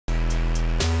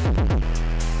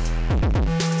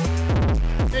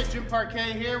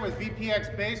Parquet here with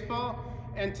VPX Baseball,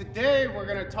 and today we're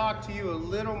going to talk to you a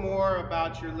little more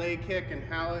about your leg kick and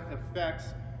how it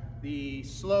affects the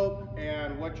slope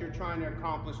and what you're trying to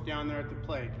accomplish down there at the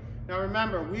plate. Now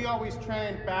remember, we always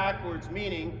train backwards,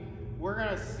 meaning we're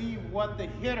going to see what the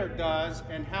hitter does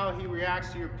and how he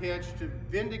reacts to your pitch to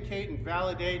vindicate and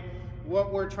validate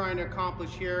what we're trying to accomplish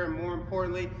here, and more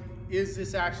importantly, is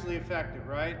this actually effective,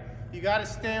 right? You got to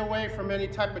stay away from any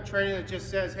type of training that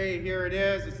just says, hey, here it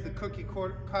is, it's the cookie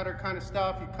cutter kind of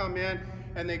stuff. You come in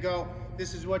and they go,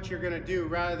 this is what you're going to do,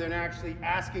 rather than actually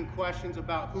asking questions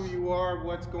about who you are,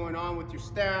 what's going on with your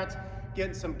stats,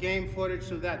 getting some game footage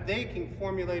so that they can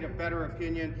formulate a better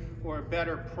opinion or a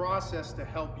better process to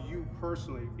help you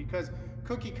personally, because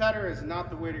cookie cutter is not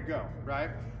the way to go, right?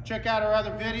 Check out our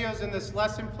other videos in this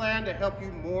lesson plan to help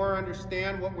you more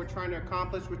understand what we're trying to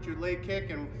accomplish with your leg kick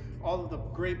and all of the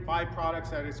great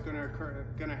byproducts that is going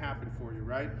to happen for you,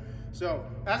 right? So,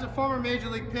 as a former major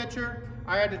league pitcher,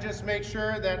 I had to just make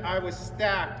sure that I was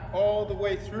stacked all the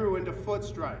way through into foot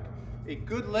strike. A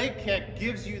good leg kick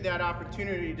gives you that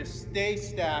opportunity to stay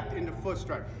stacked into foot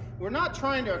strike. We're not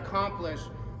trying to accomplish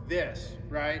this,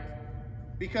 right?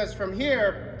 Because from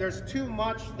here, there's too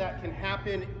much that can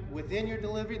happen within your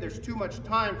delivery. There's too much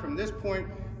time from this point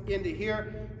into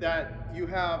here that you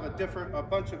have a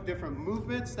bunch of different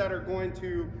movements that are going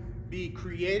to be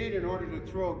created in order to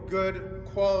throw a good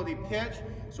quality pitch.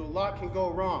 So a lot can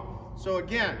go wrong. So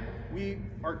again, we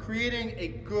are creating a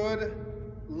good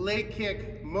leg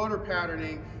kick motor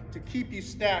patterning to keep you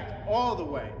stacked all the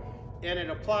way. And it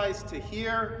applies to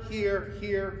here, here,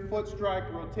 here, foot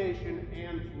strike, rotation,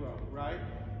 and throw, right?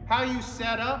 How you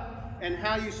set up and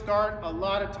how you start a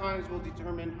lot of times will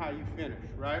determine how you finish,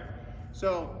 right?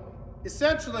 So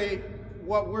essentially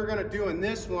what we're going to do in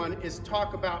this one is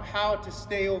talk about how to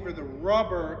stay over the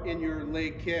rubber in your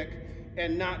leg kick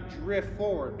and not drift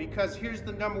forward, because here's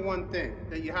the number one thing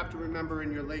that you have to remember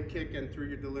in your leg kick and through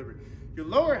your delivery. Your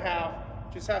lower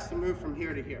half just has to move from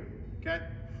here to here, okay?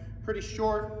 Pretty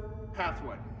short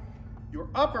pathway. Your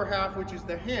upper half, which is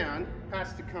the hand,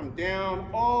 has to come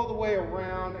down all the way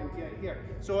around and get here.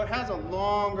 So it has a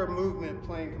longer movement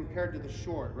plane compared to the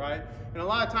short, right? And a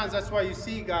lot of times that's why you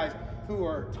see guys who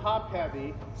are top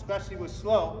heavy, especially with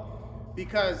slope,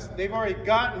 because they've already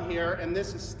gotten here and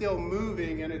this is still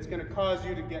moving and it's going to cause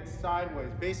you to get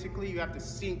sideways. Basically, you have to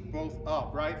sync both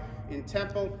up, right? In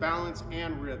tempo, balance,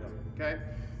 and rhythm, okay?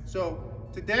 So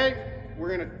today,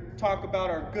 we're going to talk about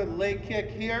our good leg kick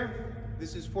here.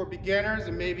 This is for beginners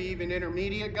and maybe even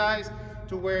intermediate guys,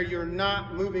 to where you're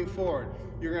not moving forward.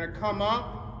 You're going to come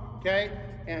up, okay,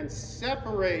 and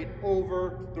separate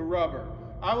over the rubber.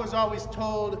 I was always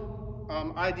told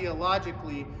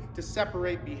ideologically to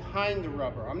separate behind the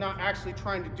rubber. I'm not actually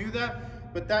trying to do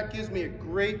that, but that gives me a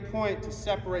great point to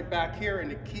separate back here and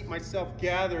to keep myself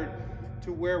gathered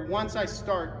to where once I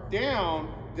start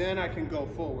down, then I can go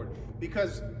forward.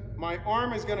 Because my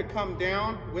arm is going to come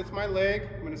down with my leg.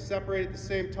 I'm going to separate at the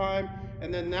same time,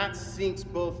 and then that sinks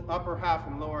both upper half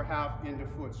and lower half into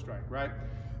foot strike, right?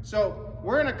 So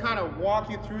we're going to kind of walk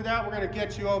you through that. We're going to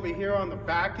get you over here on the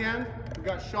back end. We've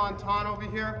got Sean Ton over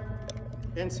here,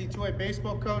 NCAA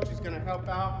baseball coach. He's going to help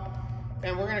out.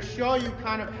 And we're going to show you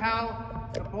kind of how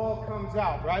the ball comes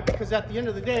out, right? Because at the end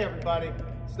of the day, everybody,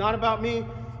 it's not about me,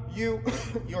 you,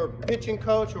 your pitching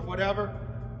coach or whatever.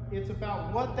 It's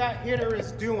about what that hitter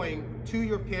is doing to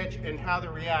your pitch and how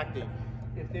they're reacting.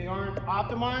 If they aren't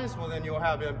optimized, well then you'll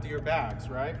have emptier bags,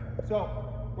 right? So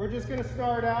we're just gonna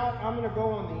start out. I'm gonna go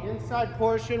on the inside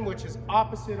portion, which is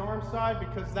opposite arm side,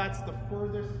 because that's the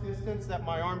furthest distance that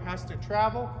my arm has to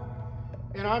travel.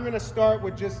 And I'm gonna start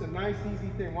with just a nice easy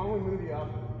thing. Why don't we move you up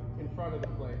in front of the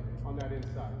plate on that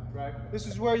inside, right? This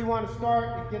is where you wanna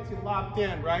start. It gets you locked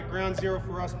in, right? Ground zero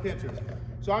for us pitchers.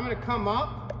 So I'm gonna come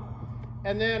up,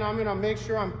 and then I'm gonna make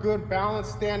sure I'm good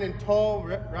balanced, standing tall,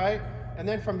 right? And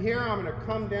then from here, I'm gonna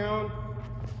come down,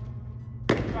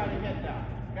 try to hit that,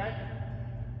 okay?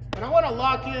 And I wanna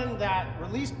lock in that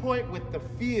release point with the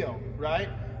feel, right?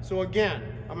 So again,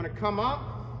 I'm gonna come up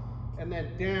and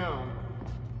then down,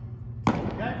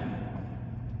 okay?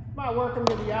 Might work them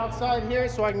to the outside here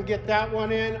so I can get that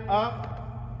one in,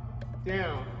 up,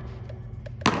 down,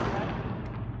 okay?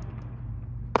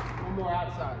 One more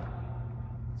outside.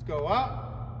 Let's go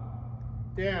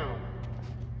up, down,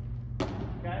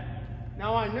 okay?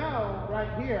 Now I know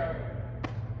right here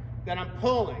that I'm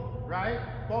pulling, right?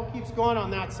 Ball keeps going on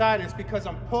that side, and it's because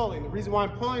I'm pulling. The reason why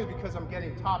I'm pulling is because I'm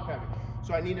getting top heavy.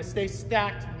 So I need to stay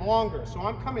stacked longer. So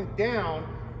I'm coming down,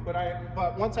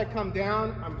 but once I come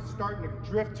down, I'm starting to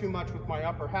drift too much with my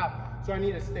upper half. So I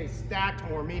need to stay stacked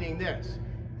more, meaning this.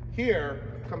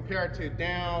 Here, compared to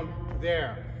down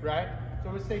there. right? So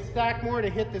I'm gonna say stack more to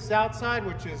hit this outside,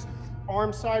 which is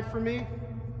arm side for me.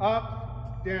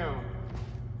 Up, down.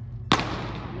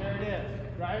 There it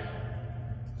is, right?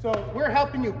 So we're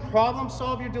helping you problem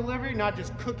solve your delivery, not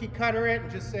just cookie cutter it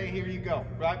and just say, here you go,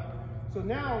 right? So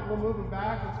now we're moving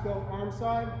back. Let's go arm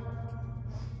side.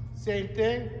 Same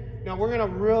thing. Now we're gonna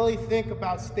really think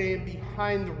about staying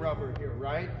behind the rubber here,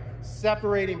 right?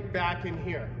 Separating back in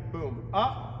here. Boom,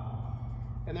 up.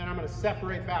 And then I'm gonna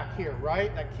separate back here,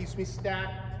 right? That keeps me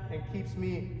stacked and keeps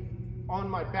me on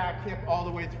my back hip all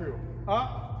the way through.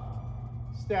 Up,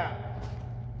 stack.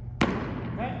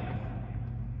 Okay.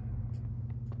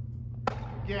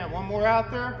 Again, one more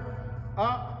out there.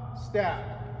 Up, stack.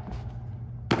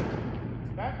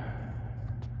 Okay.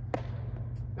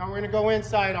 Now we're going to go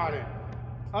inside on it.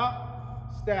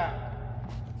 Up, stack.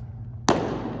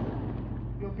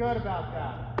 Feel good about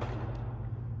that.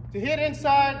 To hit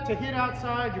inside, to hit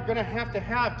outside, you're going to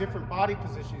have different body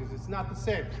positions. It's not the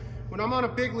same. When I'm on a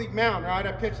big league mound, right,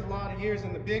 I pitched a lot of years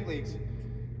in the big leagues.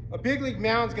 A big league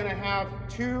mound's going to have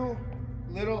two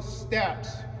little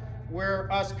steps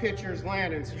where us pitchers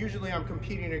land, and usually I'm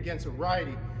competing against a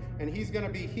righty, and he's going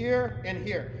to be here and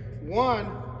here. One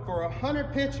for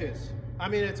 100 pitches. I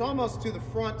mean, it's almost to the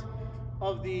front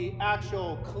of the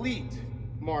actual cleat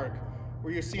mark,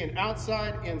 where you're seeing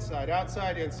outside, inside,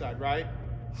 right?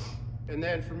 And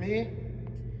then for me,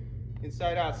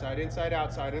 inside, outside,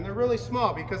 and they're really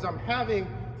small because I'm having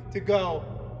to go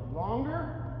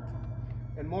longer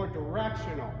and more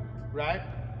directional, right?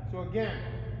 So again,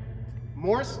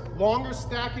 longer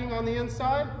stacking on the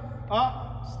inside,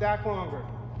 up, stack longer.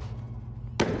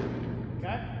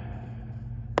 Okay?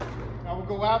 Now we'll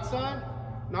go outside,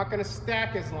 not gonna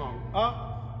stack as long. Up.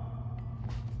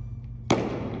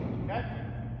 Okay?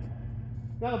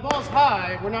 Now the ball's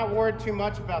high, we're not worried too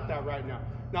much about that right now.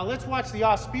 Now let's watch the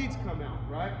off speeds come out,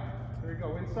 right? Here we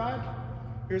go, inside.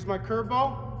 Here's my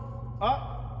curveball.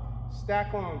 Up,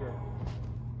 stack longer.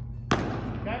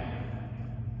 Okay?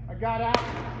 I got out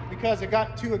because I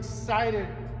got too excited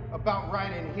about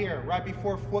right in here, right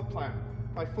before foot plant.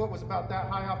 My foot was about that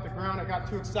high off the ground. I got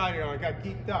too excited on it. I got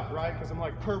geeked up, right? Because I'm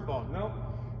like, curveball. Nope.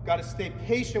 Got to stay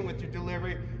patient with your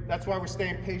delivery. That's why we're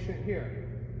staying patient here.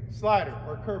 Slider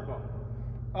or curveball.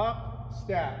 Up,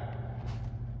 stack.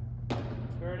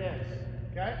 There it is.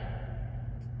 Okay?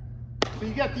 So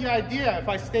you get the idea. If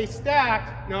I stay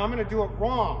stacked, now I'm going to do it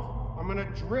wrong. I'm going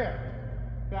to drift.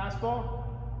 Fastball,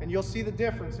 and you'll see the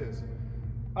differences.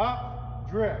 Up,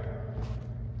 drift.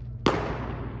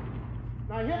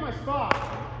 Now I hit my spot,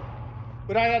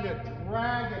 but I had to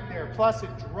drag it there. Plus it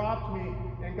dropped me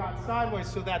and got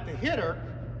sideways so that the hitter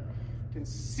can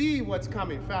see what's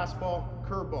coming. Fastball,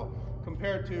 curveball,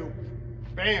 compared to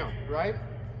bam, right?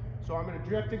 So I'm gonna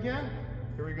drift again.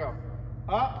 Here we go.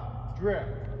 Up, drift.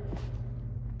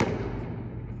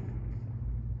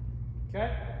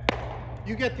 Okay?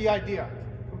 You get the idea.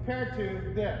 Compared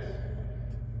to this.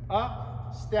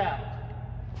 Up, stacked.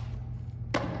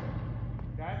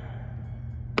 Okay?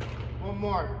 One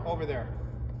more over there.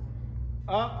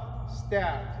 Up,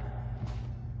 stacked.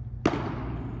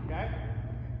 Okay?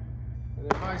 And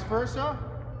then vice versa.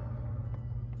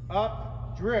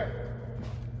 Up, drift.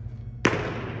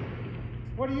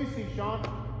 What do you see, Sean?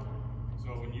 So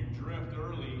when you drift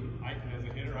early, as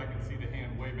a hitter, I can see the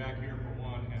hand way back here for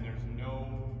one, and there's no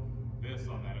this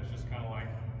on that. It's just kind of like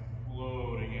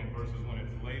floating in, versus when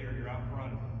it's later, you're out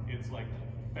front, it's like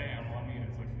bam on me, and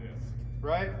it's like this.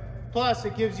 Right? Plus,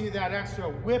 it gives you that extra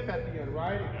whip at the end,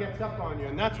 right? It gets up on you,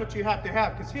 and that's what you have to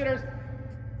have. Because hitters,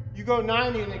 you go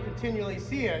 90 and they continually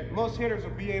see it. Most hitters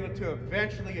will be able to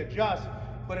eventually adjust.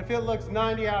 But if it looks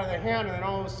 90 out of the hand, and then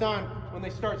all of a sudden, when they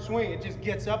start swinging, it just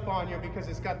gets up on you because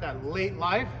it's got that late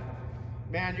life,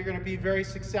 man, you're going to be very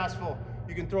successful.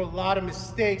 You can throw a lot of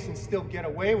mistakes and still get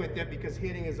away with it because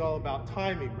hitting is all about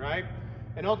timing, right?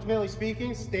 And ultimately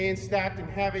speaking, staying stacked and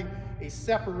having a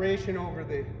separation over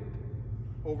the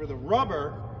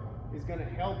rubber is going to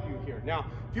help you here. Now,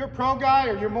 if you're a pro guy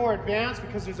or you're more advanced,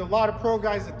 because there's a lot of pro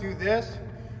guys that do this,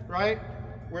 right?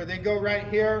 Where they go right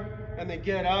here and they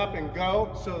get up and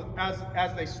go. So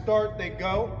as they start, they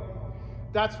go.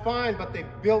 That's fine, but they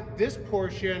built this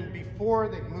portion before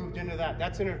they moved into that.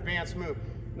 That's an advanced move.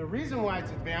 And the reason why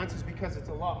it's advanced is because it's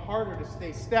a lot harder to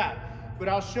stay stacked. But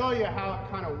I'll show you how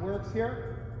it kind of works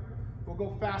here. We'll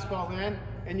go fastball in,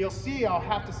 and you'll see I'll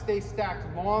have to stay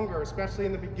stacked longer, especially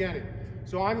in the beginning.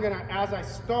 So I'm gonna, as I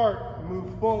start,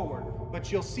 move forward.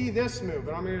 But you'll see this move,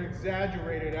 and I'm gonna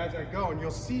exaggerate it as I go, and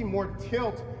you'll see more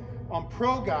tilt on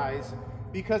pro guys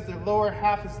because their lower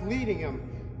half is leaving them.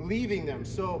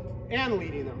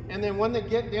 And then when they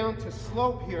get down to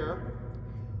slope here,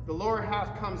 the lower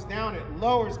half comes down, it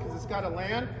lowers because it's got to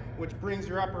land, which brings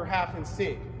your upper half in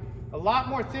sync. A lot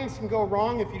more things can go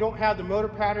wrong if you don't have the motor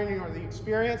patterning or the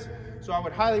experience, so I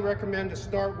would highly recommend to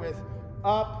start with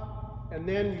up, and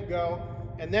then you go,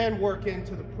 and then work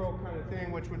into the pro kind of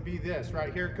thing, which would be this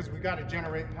right here, because we got to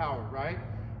generate power, right?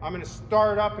 I'm going to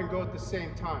start up and go at the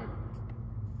same time.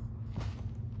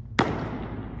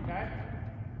 Okay?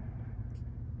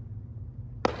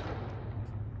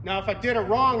 Now, if I did it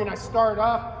wrong and I start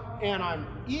up and I'm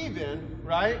even,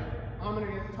 right, I'm going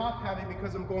to get top heavy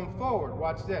because I'm going forward.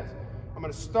 Watch this. I'm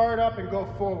going to start up and go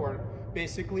forward,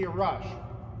 basically a rush.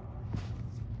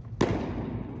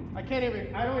 I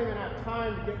don't even have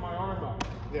time to get my arm up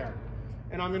there.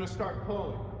 And I'm going to start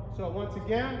pulling. So once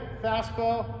again,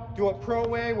 fastball, do it pro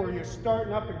way where you're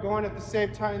starting up and going at the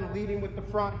same time, leading with the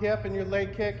front hip and your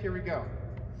leg kick. Here we go.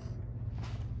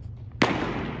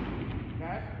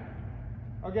 Okay?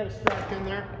 I'll get a strike in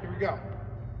there. Here we go.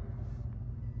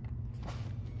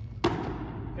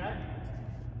 Okay?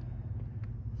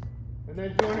 And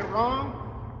then doing it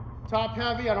wrong, top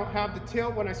heavy, I don't have the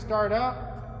tilt when I start up.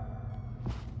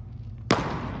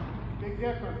 Big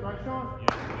difference, right, Sean?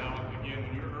 Yeah, now again,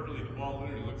 when you're early, the ball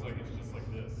literally looks like it's just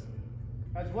like this.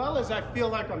 As well as I feel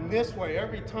like I'm this way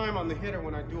every time on the hitter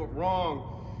when I do it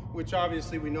wrong, which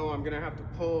obviously we know I'm gonna have to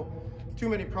pull. Too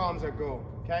many problems that go,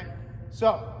 okay?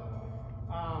 So,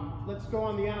 let's go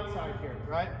on the outside here,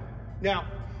 right? Now,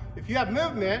 if you have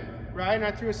movement, right, and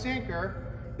I threw a sinker,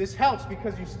 this helps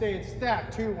because you stay in stack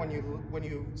too when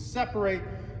you separate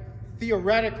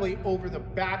theoretically over the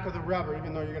back of the rubber,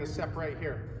 even though you're gonna separate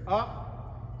here.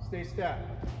 Up, stay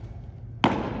stacked.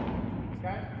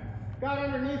 Okay? Got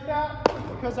underneath that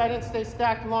because I didn't stay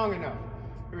stacked long enough.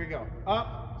 Here we go.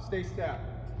 Up, stay stacked.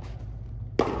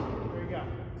 There we go.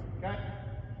 Okay?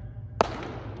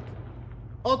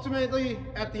 Ultimately,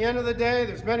 at the end of the day,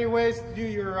 there's many ways to do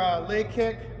your leg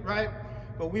kick, right?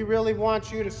 But we really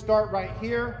want you to start right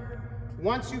here.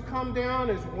 Once you come down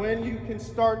is when you can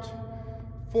start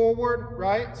forward,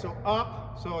 right? So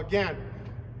up, so again,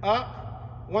 up.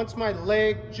 Once my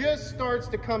leg just starts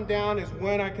to come down is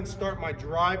when I can start my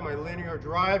drive, my linear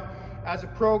drive. As a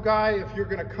pro guy, if you're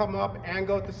gonna come up and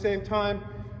go at the same time,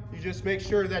 you just make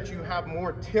sure that you have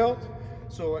more tilt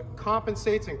so it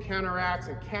compensates and counteracts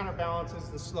and counterbalances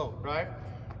the slope, right?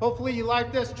 Hopefully you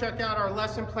like this. Check out our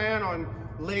lesson plan on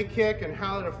leg kick and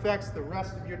how it affects the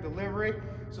rest of your delivery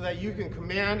so that you can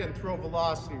command and throw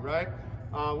velocity, right?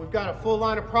 We've got a full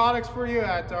line of products for you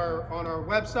on our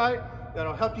website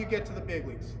that'll help you get to the big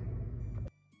leagues.